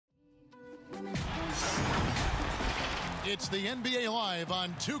It's the NBA Live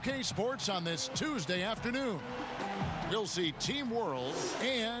on 2K Sports on this Tuesday afternoon. You'll see Team World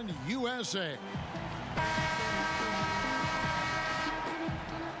and USA.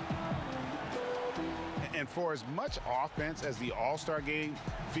 And for as much offense as the All-Star Game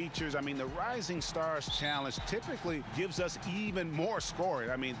features, I mean, the Rising Stars Challenge typically gives us even more scoring.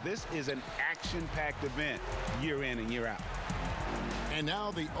 I mean, this is an action-packed event year in and year out. And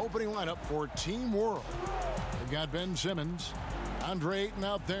now the opening lineup for Team World. They've got Ben Simmons, Andre Ayton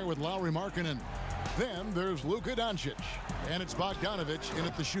out there with Lauri Markkanen. Then there's Luka Doncic, and it's Bogdanovic in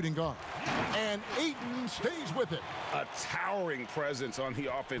at the shooting guard. And Ayton stays with it. A towering presence on the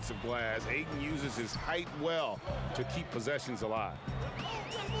offensive glass. Ayton uses his height well to keep possessions alive.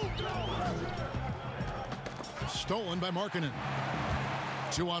 Stolen by Markkanen.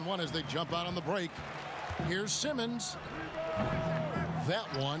 2-on-1 as they jump out on the break. Here's Simmons. That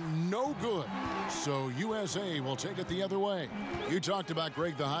one, no good. So USA will take it the other way. You talked about,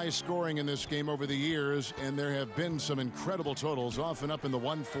 Greg, the high scoring in this game over the years, and there have been some incredible totals, often up in the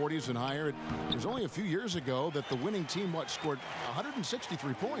 140s and higher. It was only a few years ago that the winning team, scored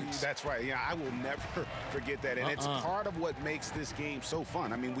 163 points. That's right. Yeah, I will never forget that. And it's part of what makes this game so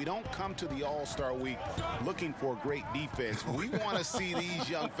fun. I mean, we don't come to the All-Star Week looking for great defense. We want to see these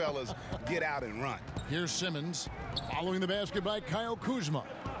young fellas get out and run. Here's Simmons, following the basket by Kyle Kuzma.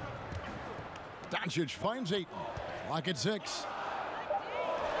 Doncic finds Ayton. Clock at 6.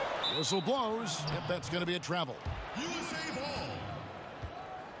 Whistle blows. Yep, that's going to be a travel. USA ball.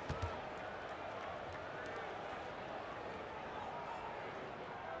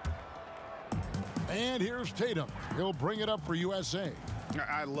 And here's Tatum. He'll bring it up for USA.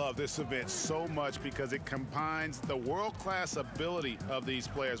 I love this event so much because it combines the world-class ability of these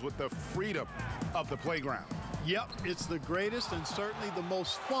players with the freedom of the playground. Yep, it's the greatest and certainly the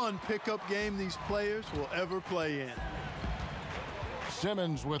most fun pickup game these players will ever play in.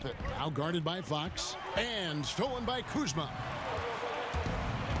 Simmons with it, now guarded by Fox, and stolen by Kuzma.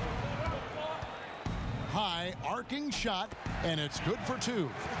 High arcing shot, and it's good for 2.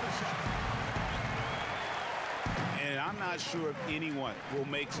 And I'm not sure if anyone will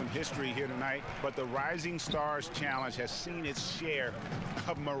make some history here tonight, but the Rising Stars Challenge has seen its share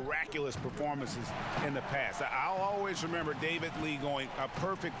of miraculous performances in the past. I'll always remember David Lee going a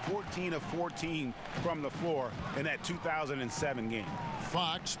perfect 14 of 14 from the floor in that 2007 game.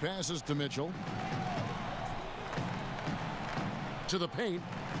 Fox passes to Mitchell. To the paint.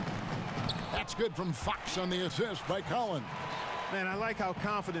 That's good from Fox on the assist by Collins. Man, I like how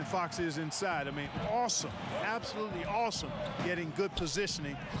confident Fox is inside. I mean, awesome, absolutely awesome, getting good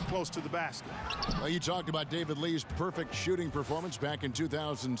positioning close to the basket. Well, you talked about David Lee's perfect shooting performance back in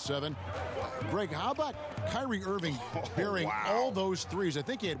 2007. Greg, how about Kyrie Irving bearing all those threes? I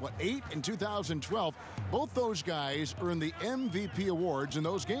think he had, 8 in 2012. Both those guys earned the MVP awards in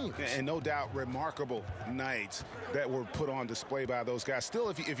those games. And no doubt remarkable nights that were put on display by those guys. Still,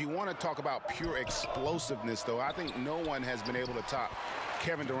 if you want to talk about pure explosiveness, though, I think no one has been able to top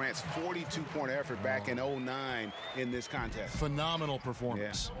Kevin Durant's 42-point effort back in 2009 in this contest. Phenomenal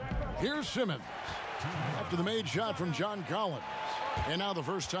performance. Yeah. Here's Simmons after the made shot from John Collins. And now the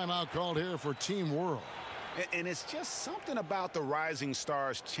first timeout called here for Team World. And it's just something about the Rising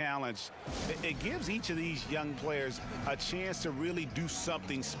Stars Challenge. It gives each of these young players a chance to really do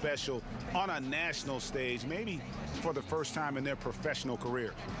something special on a national stage, maybe for the first time in their professional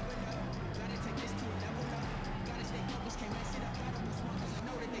career.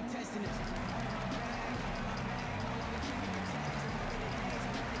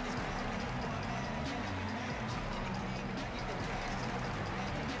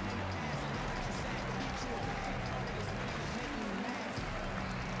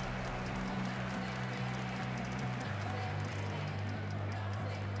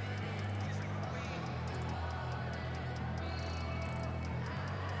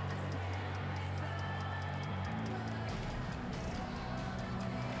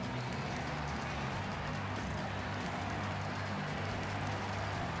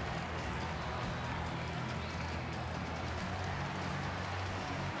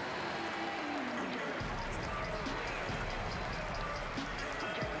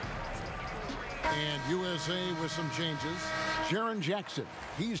 And USA with some changes. Jaren Jackson,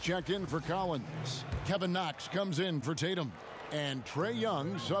 he's checked in for Collins. Kevin Knox comes in for Tatum. And Trae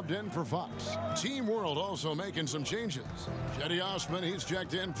Young subbed in for Fox. Team World also making some changes. Cedi Osman, he's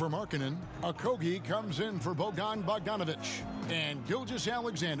checked in for Markkanen. Okogie comes in for Bogdanovic. And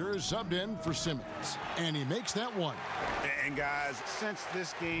Gilgeous-Alexander is subbed in for Simmons. And he makes that one. And guys, since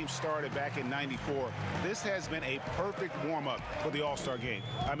this game started back in '94, this has been a perfect warm-up for the All-Star game.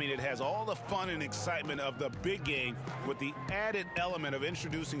 I mean, it has all the fun and excitement of the big game with the added element of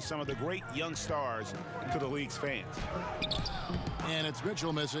introducing some of the great young stars to the league's fans. And it's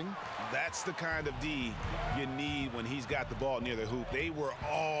Mitchell missing. That's the kind of D you need when he's got the ball near the hoop. They were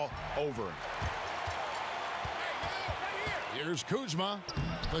all over him. Here's Kuzma.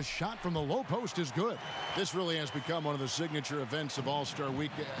 The shot from the low post is good. This really has become one of the signature events of All-Star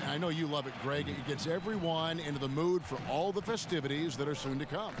Week. I know you love it, Greg. It gets everyone into the mood for all the festivities that are soon to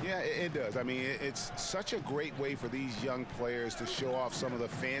come. Yeah, it does. I mean, it's such a great way for these young players to show off some of the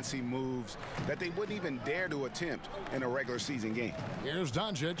fancy moves that they wouldn't even dare to attempt in a regular season game. Here's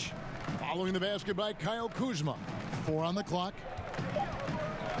Doncic. Following the basket by Kyle Kuzma. 4 on the clock.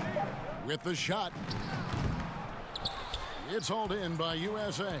 With the shot. It's hauled in by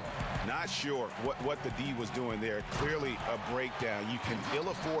USA. Not sure what the D was doing there. Clearly a breakdown. You can ill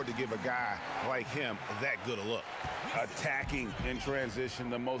afford to give a guy like him that good a look. Attacking in transition,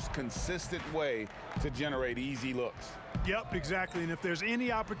 the most consistent way to generate easy looks. Yep, exactly. And if there's any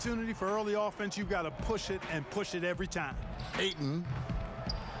opportunity for early offense, you've got to push it and push it every time. Ayton.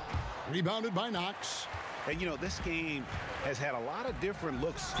 Rebounded by Knox. And, you know, this game has had a lot of different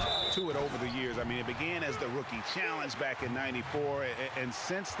looks to it over the years. I mean, it began as the Rookie Challenge back in '94, and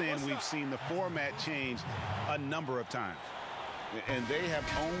since then we've seen the format change a number of times. And they have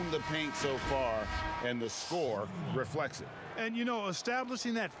owned the paint so far, and the score reflects it. And, you know,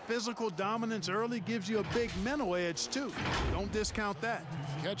 establishing that physical dominance early gives you a big mental edge, too. Don't discount that.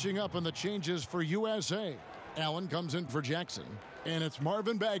 Catching up on the changes for USA. Allen comes in for Jackson, and it's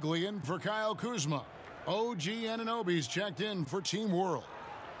Marvin Bagley in for Kyle Kuzma. OG Anunoby's checked in for Team World.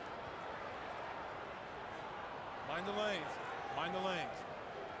 Mind the lanes. Mind the lanes.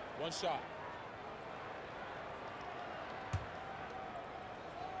 One shot.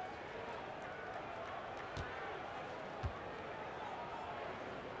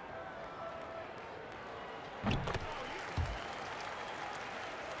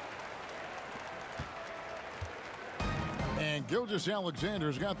 And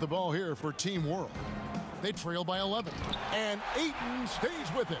Gilgeous-Alexander's got the ball here for Team World. They trail by 11. And Ayton stays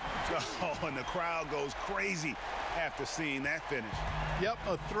with it. Oh, and the crowd goes crazy after seeing that finish. Yep,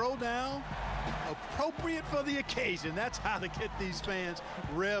 a throwdown appropriate for the occasion. That's how to get these fans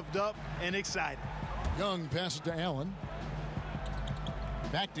revved up and excited. Young passes to Allen.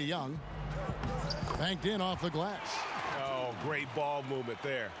 Back to Young. Banked in off the glass. Oh, great ball movement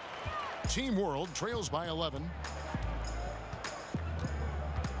there. Team World trails by 11.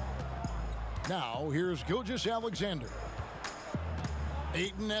 Now, here's Gilgeous-Alexander.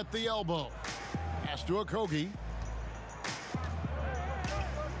 Ayton at the elbow. Pass to Okogie.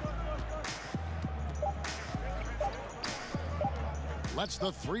 Lets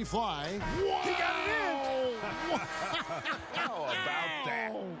the three fly. Wow. He got it in! How about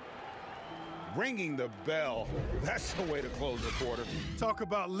that? Ringing the bell. That's the way to close the quarter. Talk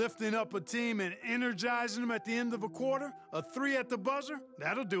about lifting up a team and energizing them at the end of a quarter. A three at the buzzer,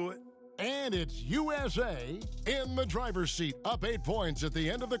 that'll do it. And it's USA in the driver's seat, up 8 points at the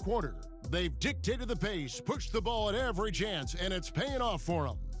end of the quarter. They've dictated the pace, pushed the ball at every chance, and it's paying off for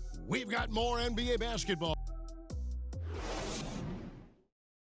them. We've got more NBA basketball.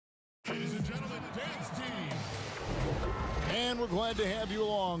 Ladies and gentlemen, dance team. And we're glad to have you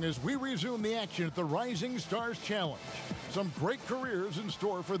along as we resume the action at the Rising Stars Challenge. Some great careers in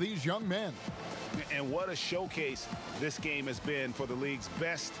store for these young men. And what a showcase this game has been for the league's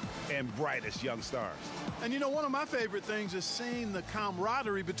best and brightest young stars. And, you know, one of my favorite things is seeing the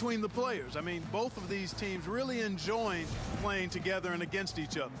camaraderie between the players. I mean, both of these teams really enjoying playing together and against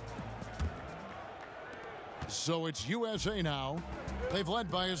each other. So it's USA now. They've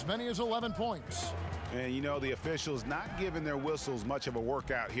led by as many as 11 points. And, you know, the officials not giving their whistles much of a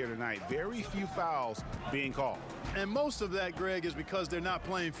workout here tonight. Very few fouls being called. And most of that, Greg, is because they're not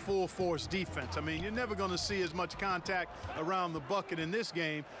playing full-force defense. I mean, you're never going to see as much contact around the bucket in this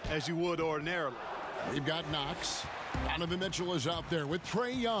game as you would ordinarily. We've got Knox. Donovan Mitchell is out there with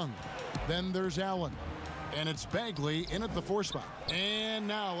Trae Young. Then there's Allen. And it's Bagley in at the 4 spot. And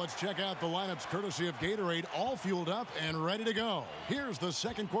now let's check out the lineups courtesy of Gatorade, all fueled up and ready to go. Here's the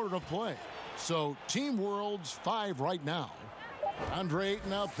second quarter of play. So Team World's 5 right now. Andre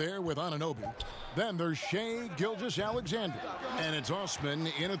Ayton out there with Anunoby. Then there's Shea Gilgeous-Alexander. And it's Osman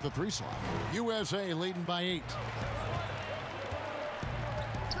in at the 3 slot. USA leading by 8.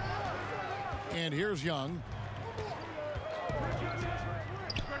 And here's Young.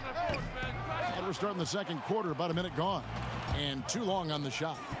 And we're starting the second quarter, about a minute gone. And too long on the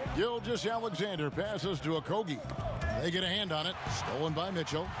shot. Gilgeous-Alexander passes to Okogie. They get a hand on it. Stolen by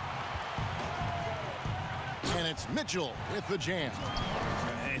Mitchell. And it's Mitchell with the jam.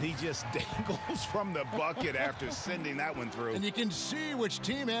 And he just dangles from the bucket after sending that one through. And you can see which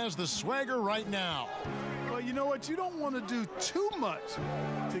team has the swagger right now. Well, you know what? You don't want to do too much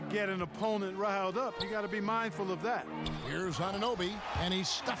to get an opponent riled up. You got to be mindful of that. Here's Anunoby, and he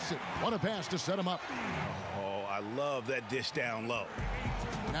stuffs it. What a pass to set him up. Oh, I love that dish down low.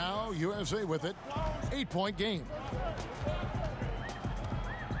 Now USA with it. 8-point game.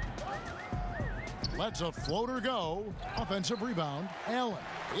 Lets a floater go. Offensive rebound. Allen.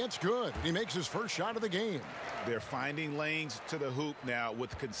 It's good. He makes his first shot of the game. They're finding lanes to the hoop now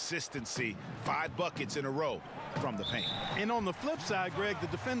with consistency. 5 buckets in a row from the paint. And on the flip side, Greg, the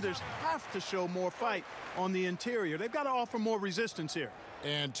defenders have to show more fight on the interior. They've got to offer more resistance here.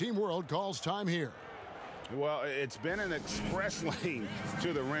 And Team World calls time here. Well, it's been an express lane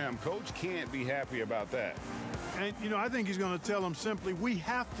to the rim. Coach can't be happy about that. And, you know, I think he's going to tell them simply, we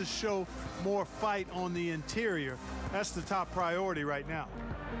have to show more fight on the interior. That's the top priority right now.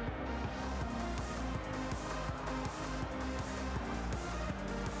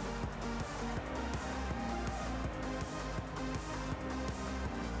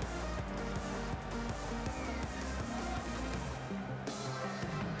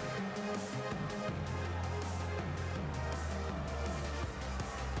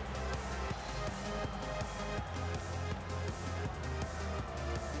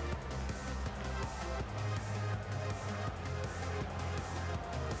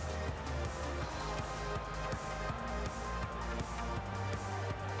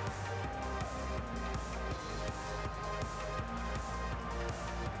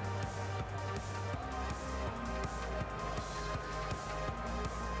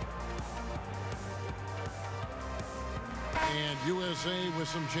 And USA with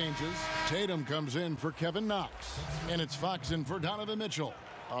some changes. Tatum comes in for Kevin Knox. And it's Fox in for Donovan Mitchell.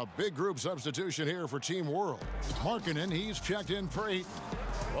 A big group substitution here for Team World. Markkanen, he's checked in for 8.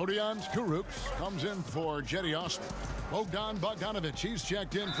 Rodions Kurucs comes in for Jetty Osman. Bogdan Bogdanovic, he's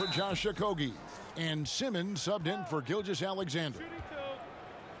checked in for Josh Okogie. And Simmons subbed in for Gilgeous Alexander.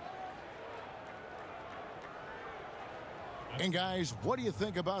 And guys, what do you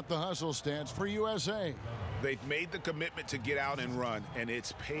think about the hustle stance for USA? They've made the commitment to get out and run, and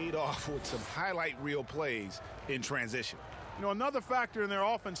it's paid off with some highlight reel plays in transition. You know, another factor in their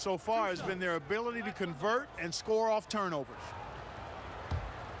offense so far has been their ability to convert and score off turnovers.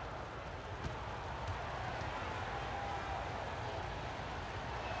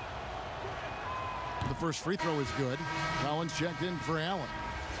 The first free throw is good. Collins checked in for Allen.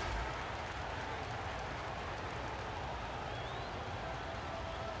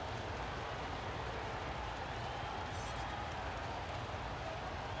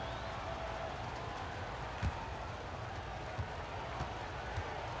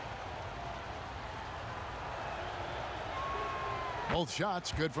 Both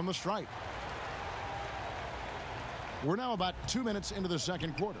shots good from the stripe. We're now about 2 minutes into the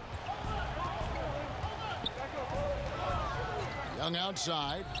second quarter. Young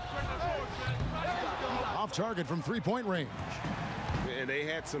outside. Off target from three-point range. And they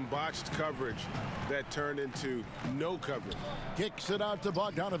had some botched coverage that turned into no coverage. Kicks it out to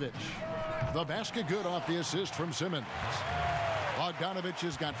Bogdanovic. The basket good off the assist from Simmons. Bogdanovic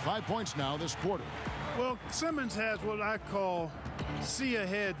has got 5 points now this quarter. Well, Simmons has what I call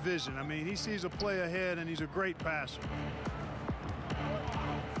see-ahead vision. I mean, he sees a play ahead, and he's a great passer.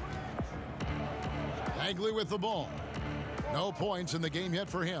 Bagley with the ball. No points in the game yet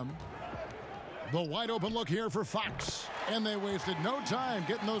for him. The wide open look here for Fox. And they wasted no time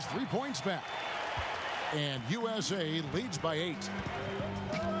getting those 3 points back. And USA leads by 8.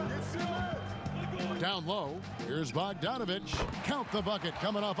 Down low, here's Bogdanovic. Count the bucket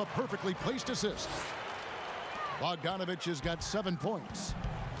coming off a perfectly placed assist. Bogdanovic has got 7 points.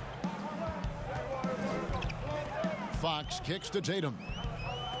 Fox kicks to Tatum.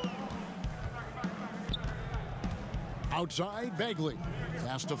 Outside, Bagley.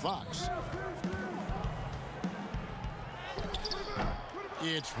 Pass to Fox.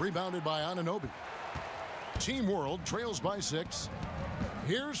 It's rebounded by Anunoby. Team World trails by 6.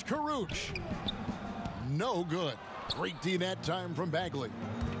 Here's Kurucs. No good. Great D that time from Bagley.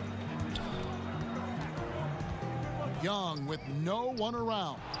 Young with no one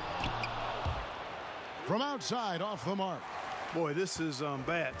around. From outside, off the mark. Boy, this is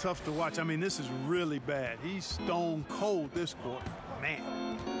bad. Tough to watch. I mean, this is really bad. He's stone cold this quarter.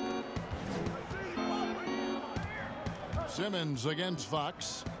 Man. Simmons against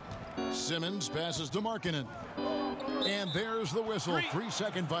Fox. Simmons passes to Markkanen. And there's the whistle.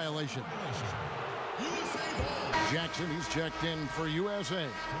 3-second violation. Jackson, he's checked in for USA.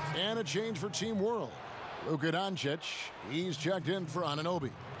 And a change for Team World. Luka Doncic, he's checked in for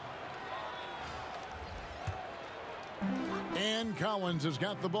Anunoby. And Collins has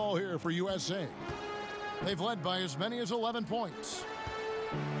got the ball here for USA. They've led by as many as 11 points.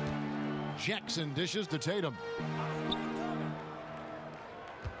 Jackson dishes to Tatum.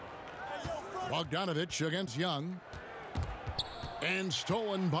 Bogdanovich against Young. And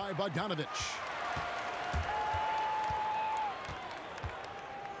stolen by Bogdanovich.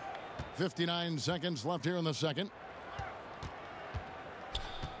 59 seconds left here in the second.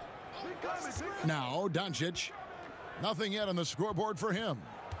 Now Doncic. Nothing yet on the scoreboard for him.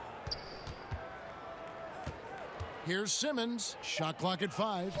 Here's Simmons. Shot clock at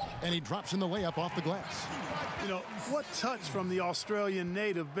 5. And he drops in the layup off the glass. You know, what touch from the Australian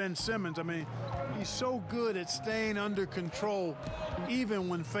native, Ben Simmons. I mean, he's so good at staying under control, even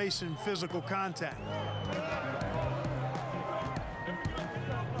when facing physical contact.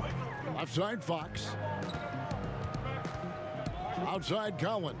 Outside Fox. Outside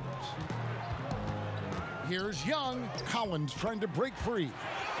Collins. Here's Young. Collins trying to break free.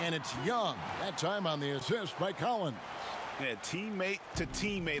 And it's Young. That time on the assist by Collins. Yeah, teammate to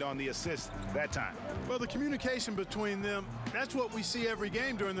teammate on the assist that time. Well, the communication between them, that's what we see every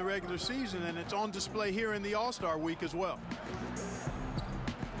game during the regular season, and it's on display here in the All-Star week as well.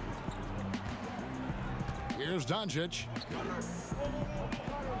 Here's Doncic.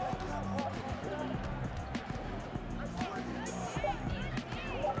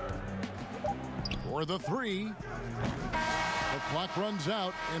 For the three. The clock runs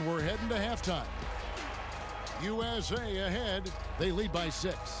out, and we're heading to halftime. USA ahead. They lead by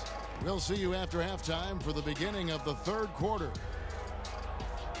 6. We'll see you after halftime for the beginning of the third quarter.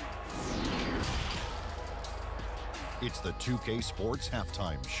 It's the 2K Sports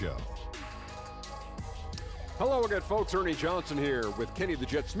Halftime Show. Hello again, folks. Ernie Johnson here with Kenny the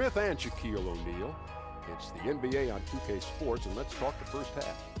Jet Smith and Shaquille O'Neal. It's the NBA on 2K Sports, and let's talk the first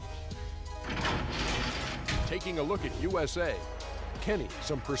half. Taking a look at USA. Kenny,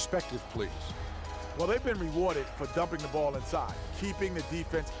 some perspective, please. Well, they've been rewarded for dumping the ball inside, keeping the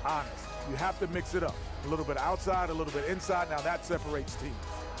defense honest. You have to mix it up. A little bit outside, a little bit inside. Now that separates teams.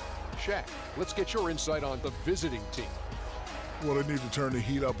 Shaq, let's get your insight on the visiting team. Well, they need to turn the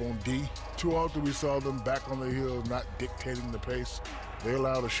heat up on D. Too often we saw them back on the hill, not dictating the pace. They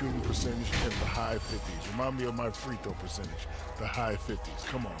allowed a shooting percentage in the high 50s. Remind me of my free throw percentage, the high 50s.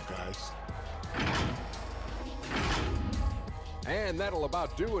 Come on, guys. And that'll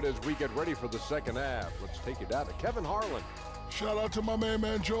about do it as we get ready for the second half. Let's take it down to Kevin Harlan. Shout out to my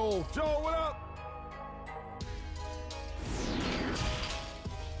man Joel. Joe, what up?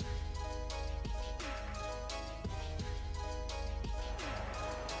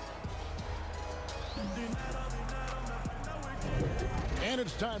 And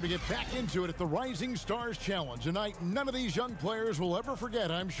it's time to get back into it at the Rising Stars Challenge. A night none of these young players will ever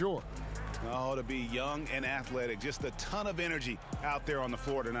forget, I'm sure. Oh, to be young and athletic. Just a ton of energy out there on the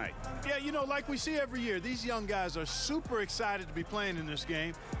floor tonight. Yeah, you know, like we see every year, these young guys are super excited to be playing in this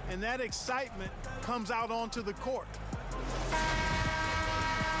game, and that excitement comes out onto the court.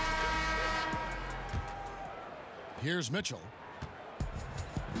 Here's Mitchell.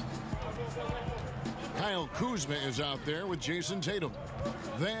 Kyle Kuzma is out there with Jason Tatum.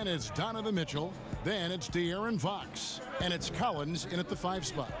 Then it's Donovan Mitchell. Then it's De'Aaron Fox. And it's Collins in at the 5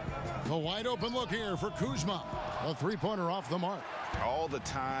 spot. A wide open look here for Kuzma. A three-pointer off the mark. All the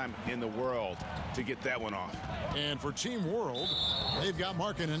time in the world to get that one off. And for Team World, they've got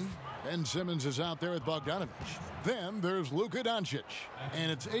Markkanen. Ben Simmons is out there with Bogdanovich. Then there's Luka Doncic.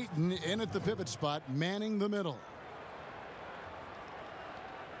 And it's Ayton in at the pivot spot, manning the middle.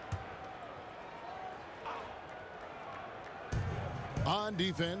 On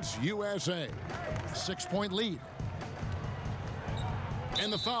defense, USA. 6-point lead.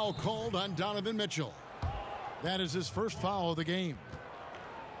 And the foul called on Donovan Mitchell. That is his first foul of the game.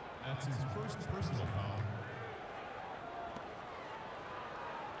 That's his first personal foul.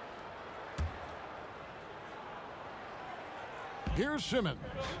 Here's Simmons.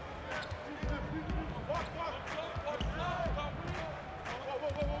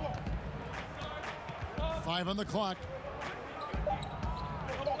 Five on the clock.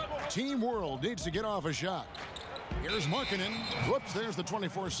 Team World needs to get off a shot. Here's Markkanen. Whoops, there's the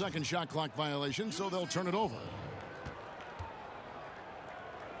 24-second shot clock violation, so they'll turn it over.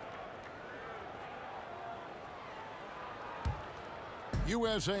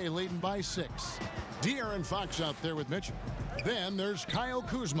 USA leading by 6. De'Aaron Fox out there with Mitchell. Then there's Kyle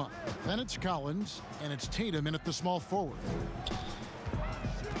Kuzma. Then it's Collins, and it's Tatum in at the small forward.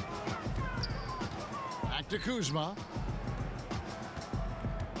 Back to Kuzma.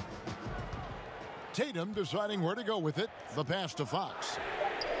 Tatum deciding where to go with it. The pass to Fox.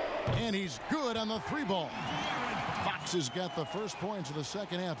 And he's good on the 3-ball. Fox has got the first points of the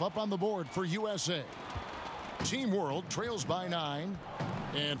second half up on the board for USA. Team World trails by 9.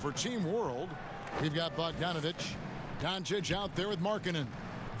 And for Team World, we've got Bogdanovich. Doncic out there with Markkanen.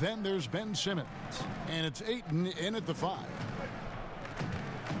 Then there's Ben Simmons. And it's Ayton in at the 5.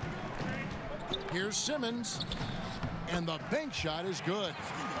 Here's Simmons. And the bank shot is good.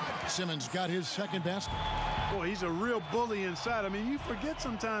 Simmons got his second basket. Boy, he's a real bully inside. I mean, you forget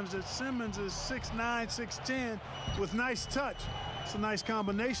sometimes that Simmons is 6'9", 6'10", with nice touch. It's a nice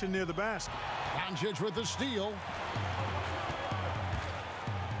combination near the basket. Doncic with the steal.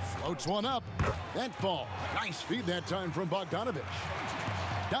 Floats one up. That ball. Nice feed that time from Bogdanovich.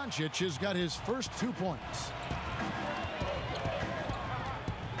 Doncic has got his first 2 points.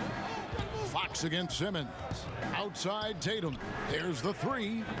 Fox against Simmons. Outside Tatum. There's the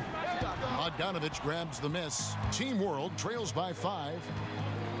 3. Bogdanovich grabs the miss. Team World trails by 5.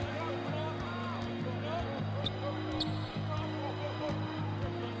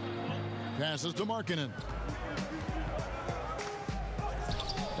 Passes to Markkanen.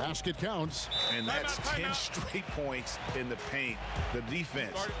 Basket counts. And that's 10 straight points in the paint. The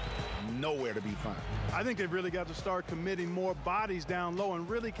defense, nowhere to be found. I think they've really got to start committing more bodies down low and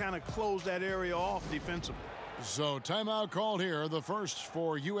really kind of close that area off defensively. So timeout called here, the first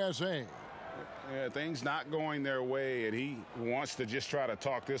for USA. Yeah, things not going their way, and he wants to just try to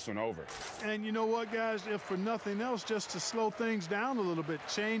talk this one over. And you know what, guys? If for nothing else, just to slow things down a little bit,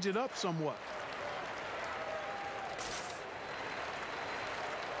 change it up somewhat.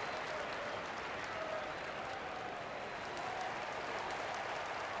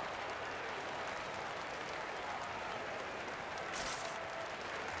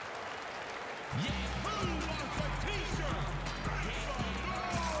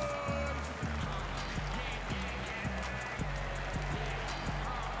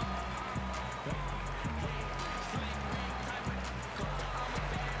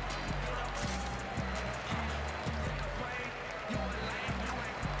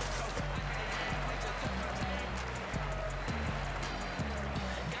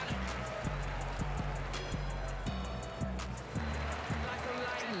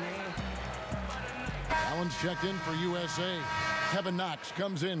 Allen's checked in for USA. Kevin Knox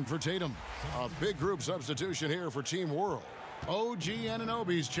comes in for Tatum. A big group substitution here for Team World. OG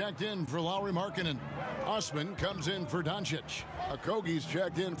Anunoby's checked in for Lauri Markkanen. Osman comes in for Doncic. Okogie's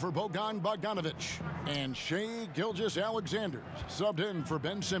checked in for Bogdanovich. And Shai Gilgeous-Alexander's subbed in for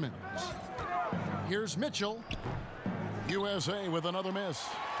Ben Simmons. Here's Mitchell. USA with another miss.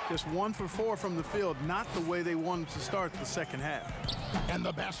 Just 1 for 4 from the field, not the way they wanted to start the second half. And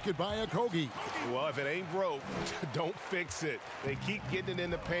the basket by Okogie. Well, if it ain't broke, don't fix it. They keep getting it in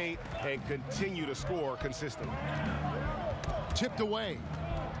the paint and continue to score consistently. Tipped away.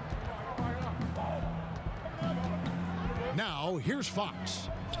 Now, here's Fox.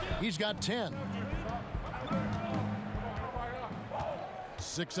 He's got 10.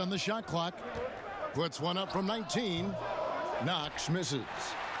 6 on the shot clock. Puts one up from 19. Knox misses.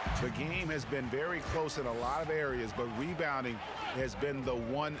 The game has been very close in a lot of areas, but rebounding has been the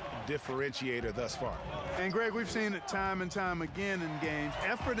one differentiator thus far. And, Greg, we've seen it time and time again in games.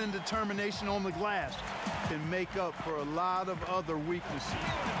 Effort and determination on the glass can make up for a lot of other weaknesses.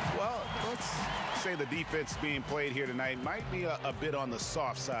 Well, let's say the defense being played here tonight might be a bit on the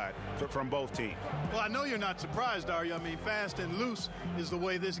soft side from both teams. Well, I know you're not surprised, are you? I mean, fast and loose is the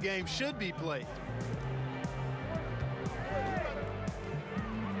way this game should be played.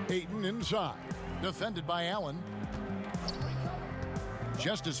 Ayton inside. Defended by Allen.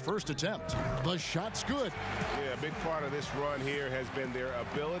 Just his first attempt. The shot's good. Yeah, a big part of this run here has been their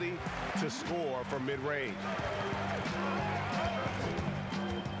ability to score from mid-range.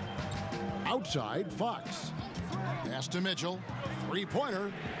 Outside, Fox. Pass to Mitchell.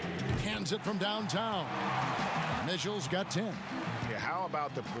 Three-pointer. Cans it from downtown. Mitchell's got 10. Yeah, how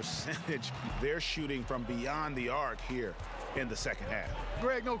about the percentage they're shooting from beyond the arc here in the second half?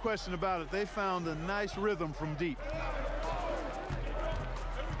 Greg, no question about it. They found a nice rhythm from deep.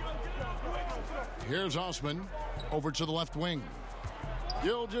 Here's Osman over to the left wing.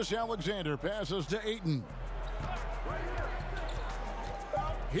 Gilgeous-Alexander passes to Ayton.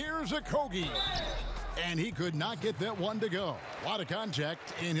 Here's Okogie. And he could not get that one to go. A lot of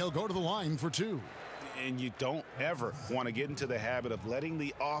contact, and he'll go to the line for 2. And you don't ever want to get into the habit of letting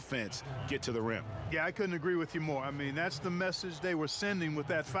the offense get to the rim. Yeah, I couldn't agree with you more. I mean, that's the message they were sending with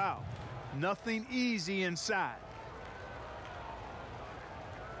that foul. Nothing easy inside.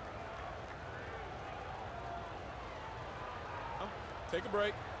 Take a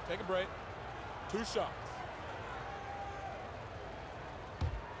break. Take a break. 2 shots.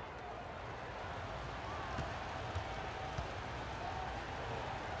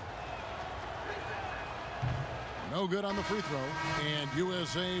 No good on the free throw. And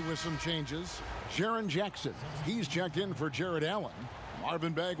USA with some changes. Jaren Jackson, he's checked in for Jared Allen.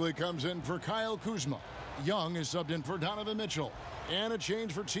 Marvin Bagley comes in for Kyle Kuzma. Young is subbed in for Donovan Mitchell. And a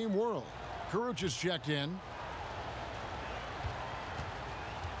change for Team World. Karuch is checked in.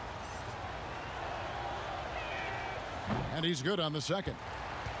 And he's good on the second.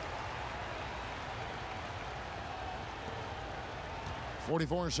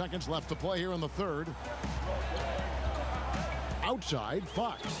 .44 seconds left to play here in the third. Outside,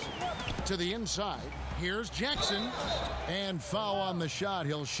 Fox. To the inside, here's Jackson. And foul on the shot.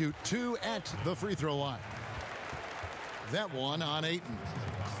 He'll shoot 2 at the free throw line. That one on Ayton.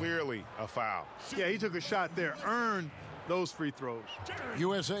 Clearly a foul. Yeah, he took a shot there, earned those free throws.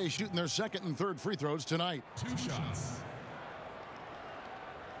 USA shooting their second and third free throws tonight. 2 shots.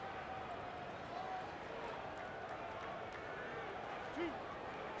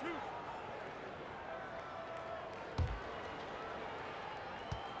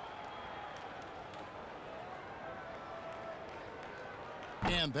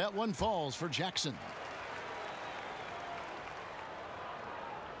 And that one falls for Jackson.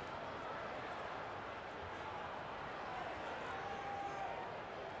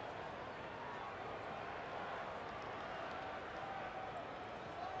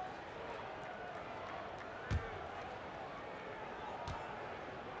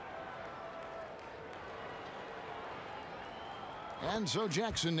 And so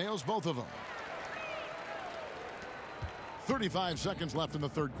Jackson nails both of them. 35 seconds left in the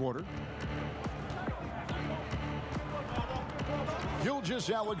third quarter.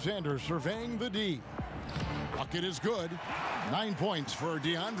 Gilgeous-Alexander surveying the D. Bucket is good. 9 points for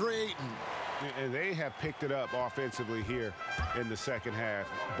DeAndre Ayton. And they have picked it up offensively here in the second half.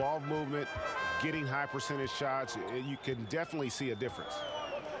 Ball movement, getting high percentage shots. You can definitely see a difference.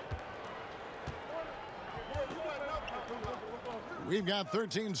 We've got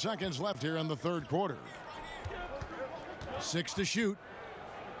 13 seconds left here in the third quarter. 6 to shoot.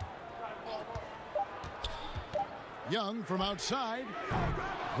 Young from outside.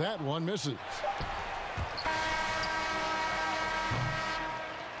 That one misses.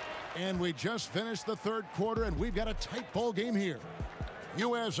 And we just finished the third quarter, and we've got a tight ball game here.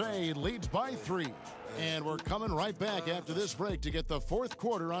 USA leads by 3. And we're coming right back after this break to get the fourth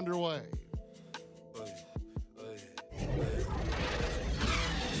quarter underway.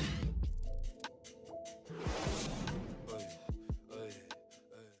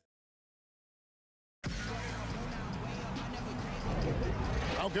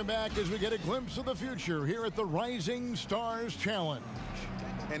 Welcome back as we get a glimpse of the future here at the Rising Stars Challenge.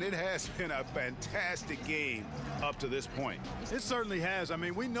 And it has been a fantastic game up to this point. It certainly has. I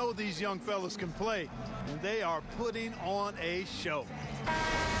mean, we know these young fellas can play, and they are putting on a show.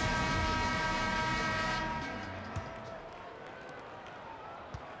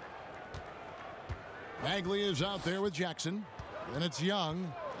 Bagley is out there with Jackson. And it's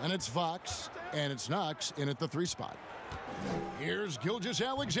Young, and it's Fox, and it's Knox in at the 3 spot. Here's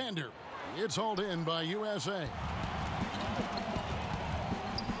Gilgeous-Alexander. It's hauled in by USA.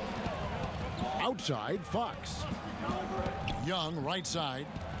 Outside, Fox. Young, right side.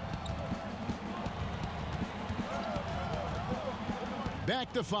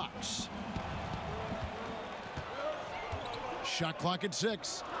 Back to Fox. Shot clock at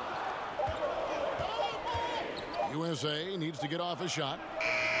 6. USA needs to get off a shot.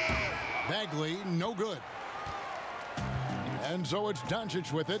 Bagley, no good. And so it's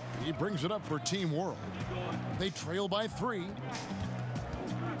Doncic with it. He brings it up for Team World. They trail by 3.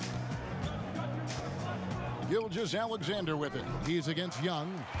 Gilgeous-Alexander with it. He's against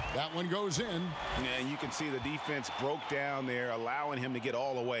Young. That one goes in. And you can see the defense broke down there, allowing him to get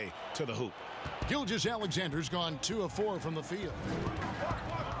all the way to the hoop. Gilgeous-Alexander's gone 2 of 4 from the field.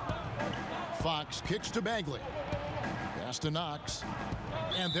 Fox kicks to Bagley. Pass to Knox.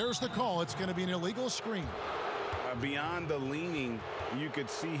 And there's the call. It's going to be an illegal screen. Beyond the leaning, you could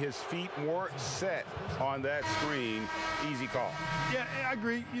see his feet weren't set on that screen. Easy call. Yeah, I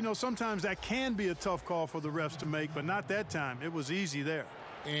agree. You know, sometimes that can be a tough call for the refs to make, but not that time. It was easy there.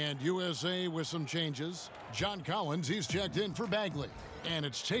 And USA with some changes. John Collins, he's checked in for Bagley. And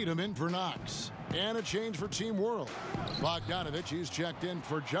it's Tatum in for Knox. And a change for Team World. Bogdanovich, he's checked in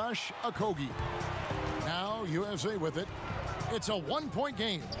for Josh Okogie. Now USA with it. It's a 1-point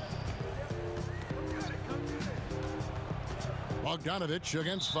game. Bogdanovich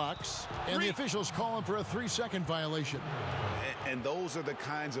against Fox. And the officials call him for a 3-second violation. And those are the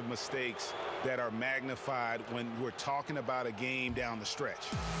kinds of mistakes that are magnified when we're talking about a game down the stretch.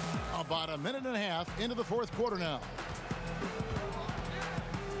 About a minute and a half into the fourth quarter now.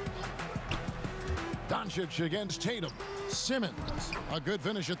 Doncic against Tatum. Simmons, a good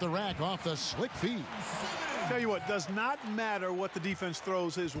finish at the rack off the slick feed. Tell you what, does not matter what the defense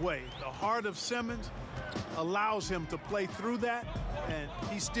throws his way. The heart of Simmons allows him to play through that, and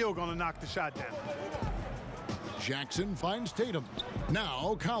he's still going to knock the shot down. Jackson finds Tatum.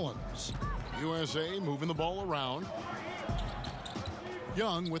 Now Collins. USA moving the ball around.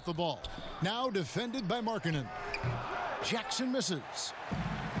 Young with the ball. Now defended by Markkanen. Jackson misses.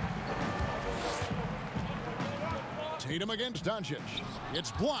 Tatum against Doncic.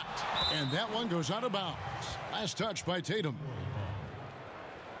 It's blocked, and that one goes out of bounds. Last touch by Tatum.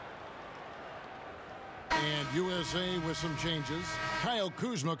 And USA with some changes. Kyle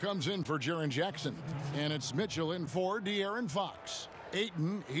Kuzma comes in for Jaren Jackson. And it's Mitchell in for De'Aaron Fox.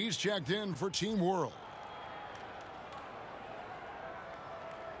 Ayton, he's checked in for Team World.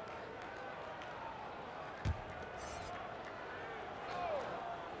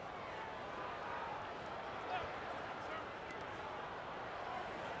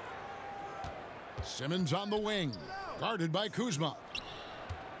 Simmons on the wing, guarded by Kuzma.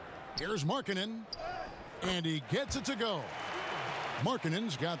 Here's Markkanen, and he gets it to go.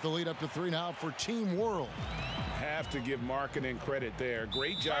 Markkanen's got the lead up to 3 now for Team World. Have to give Markkanen credit there.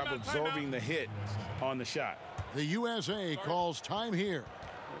 Great job absorbing the hit on the shot. The USA calls time here.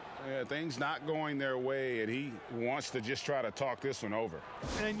 Yeah, things not going their way, and he wants to just try to talk this one over.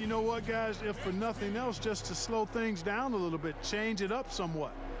 And you know what, guys? If for nothing else, just to slow things down a little bit, change it up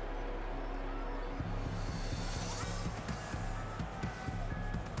somewhat.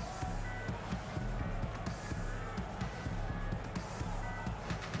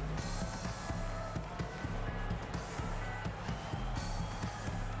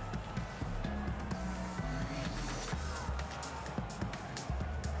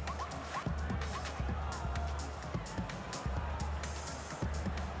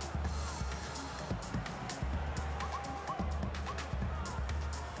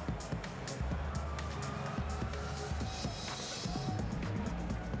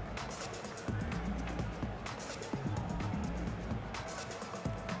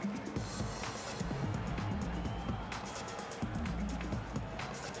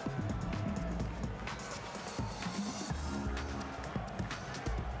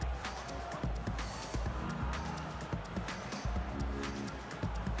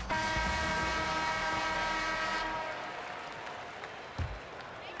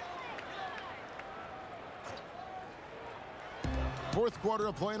 Fourth quarter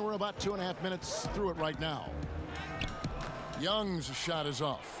of play, and we're about 2.5 minutes through it right now. Young's shot is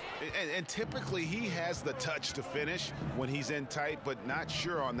off. And typically he has the touch to finish when he's in tight, but not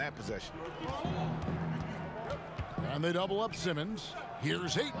sure on that possession. And they double up Simmons.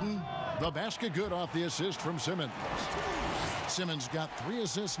 Here's Ayton. The basket good off the assist from Simmons. Simmons got 3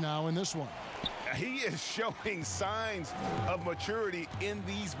 assists now in this one. He is showing signs of maturity in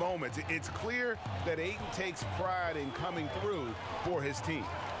these moments. It's clear that Ayton takes pride in coming through for his team.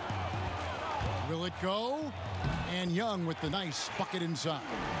 Will it go? And Young with the nice bucket inside.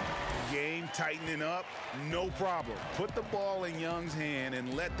 Game tightening up, no problem. Put the ball in Young's hand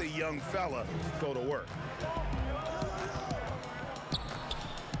and let the young fella go to work.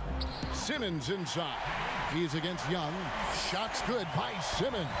 Simmons inside. He's against Young. Shots good by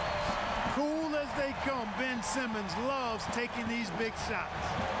Simmons. Cool as they come, Ben Simmons loves taking these big shots.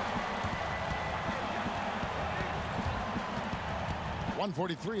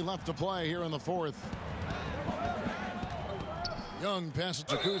 1:43 left to play here in the fourth. Young passes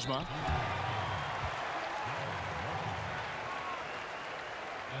to Kuzma.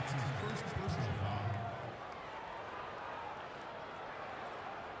 That's his first personal foul.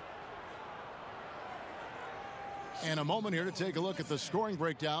 And a moment here to take a look at the scoring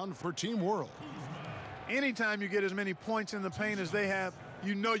breakdown for Team World. Anytime you get as many points in the paint as they have,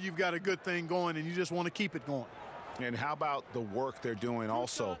 you know you've got a good thing going, and you just want to keep it going. And how about the work they're doing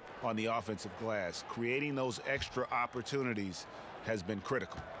also on the offensive glass? Creating those extra opportunities has been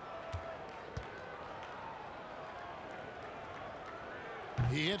critical.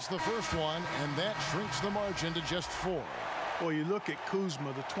 He hits the first one, and that shrinks the margin to just 4. Well, you look at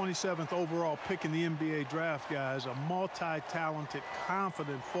Kuzma, the 27th overall pick in the NBA draft, guys, a multi-talented,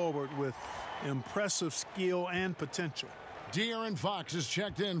 confident forward with impressive skill and potential. De'Aaron Fox is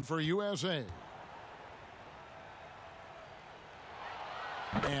checked in for USA.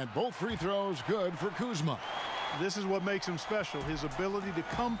 And both free throws good for Kuzma. This is what makes him special, his ability to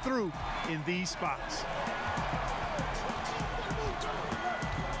come through in these spots.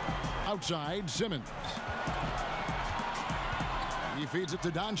 Outside, Simmons. He feeds it to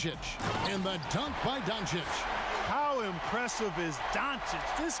Doncic. And the dunk by Doncic. How impressive is Doncic?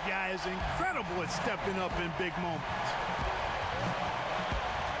 This guy is incredible at stepping up in big moments.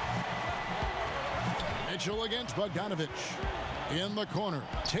 Mitchell against Bogdanovich. In the corner,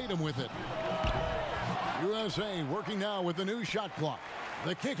 Tatum with it. USA working now with the new shot clock.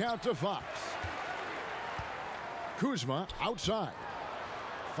 The kick out to Fox. Kuzma outside.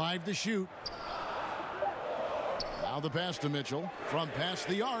 5 to shoot. Now the pass to Mitchell from past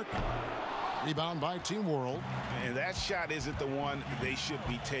the arc. Rebound by Team World. And that shot isn't the one they should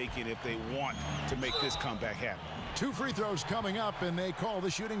be taking if they want to make this comeback happen. 2 free throws coming up, and they call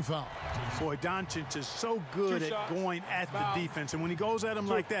the shooting foul. Boy, Doncic is so good at going at the defense. And when he goes at him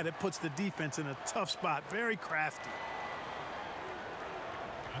like that, it puts the defense in a tough spot. Very crafty.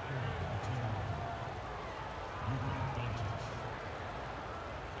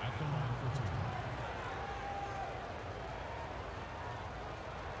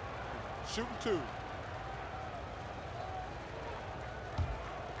 Shooting 2.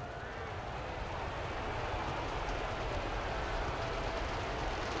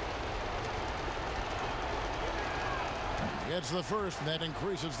 Gets the first, and that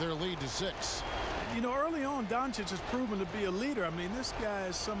increases their lead to 6. You know, early on, Doncic has proven to be a leader. I mean, this guy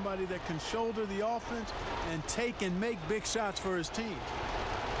is somebody that can shoulder the offense and take and make big shots for his team.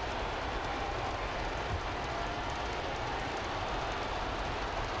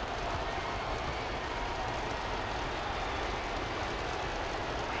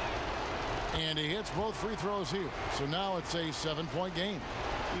 And he hits both free throws here. So now it's a 7-point game.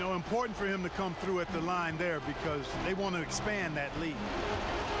 You know, important for him to come through at the line there because they want to expand that lead.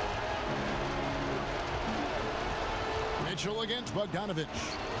 Mitchell against Bogdanovich.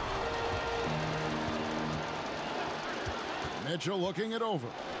 Mitchell looking it over.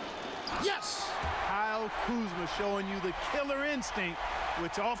 Yes! Kyle Kuzma showing you the killer instinct,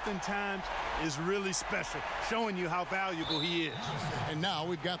 which oftentimes is really special, showing you how valuable he is. And now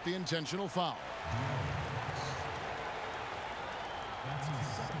we've got the intentional foul. That's his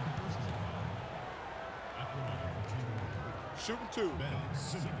second personal foul. At the line for Team World. Shooting 2. Ben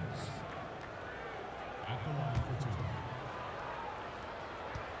Simmons. At the line for 2.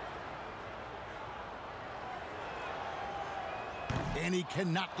 And he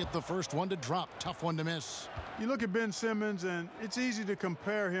cannot get the first one to drop. Tough one to miss. You look at Ben Simmons, and it's easy to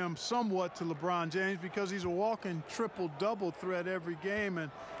compare him somewhat to LeBron James because he's a walking triple-double threat every game. And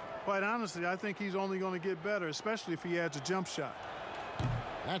quite honestly, I think he's only going to get better, especially if he adds a jump shot.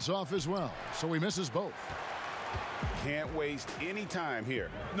 That's off as well, so he misses both. Can't waste any time here.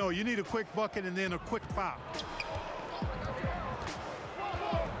 No, you need a quick bucket and then a quick foul.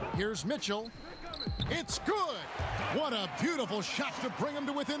 Here's Mitchell. It's good. What a beautiful shot to bring him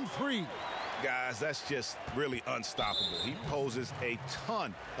to within 3. Guys, that's just really unstoppable. He poses a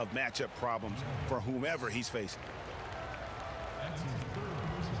ton of matchup problems for whomever he's facing. That's his third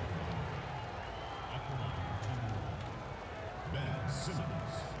personal foul. At the line for Team World. Ben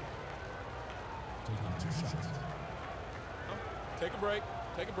Simmons. Taking 2 shots. Take a break.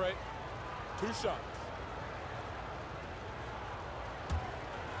 Take a break. 2 shots.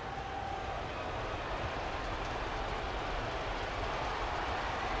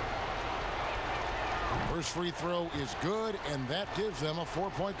 First free throw is good, and that gives them a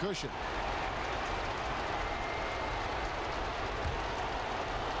 4-point cushion.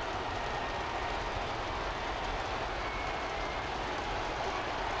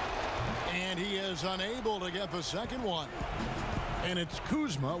 And he is unable to get the second one. And it's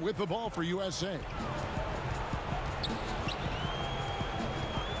Kuzma with the ball for USA.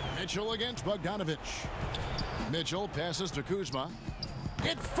 Mitchell against Bogdanovich. Mitchell passes to Kuzma.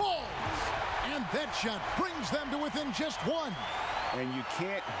 It falls! And that shot brings them to within just 1. And you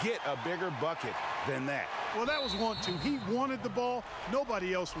can't get a bigger bucket than that. Well, that was 1-2. He wanted the ball.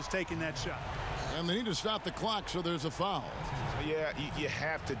 Nobody else was taking that shot. And they need to stop the clock, so there's a foul. Yeah, you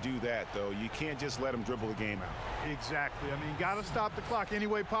have to do that, though. You can't just let them dribble the game out. Exactly. I mean, got to stop the clock any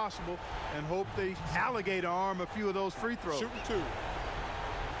way possible and hope they alligator arm a few of those free throws. Shooting 2.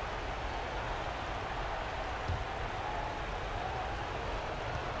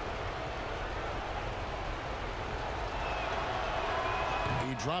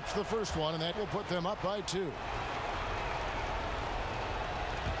 He drops the first one, and that will put them up by 2.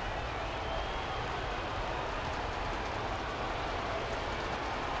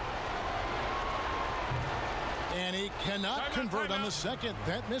 And he cannot convert on the second.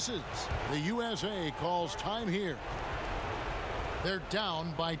 That misses. The USA calls time here. They're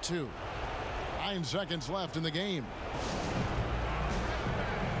down by 2. 9 seconds left in the game.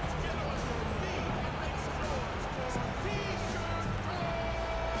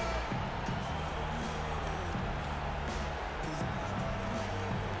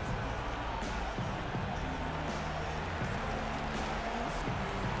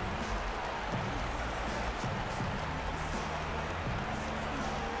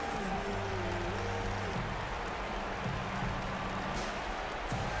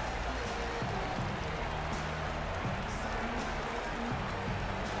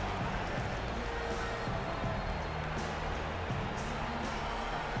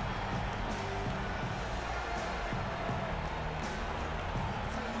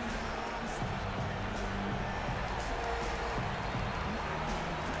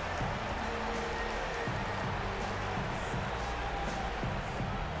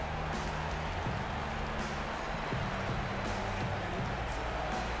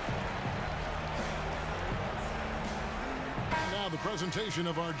 presentation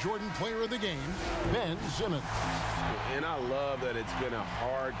of our Jordan Player of the Game, Ben Simmons. And I love that it's been a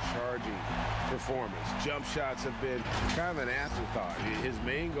hard-charging performance. Jump shots have been kind of an afterthought. His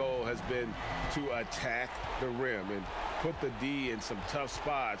main goal has been to attack the rim and put the D in some tough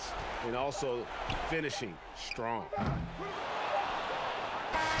spots, and also finishing strong.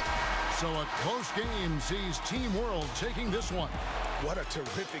 So a close game sees Team World taking this one. What a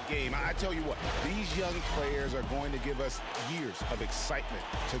terrific game. I tell you what, these young players are going to give us years of excitement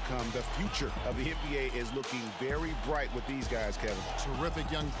to come. The future of the NBA is looking very bright with these guys, Kevin.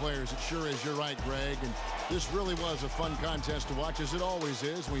 Terrific young players. It sure is. You're right, Greg. And this really was a fun contest to watch, as it always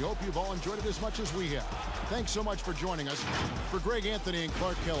is. We hope you've all enjoyed it as much as we have. Thanks so much for joining us. For Greg Anthony and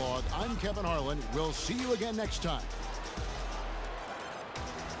Clark Kellogg, I'm Kevin Harlan. We'll see you again next time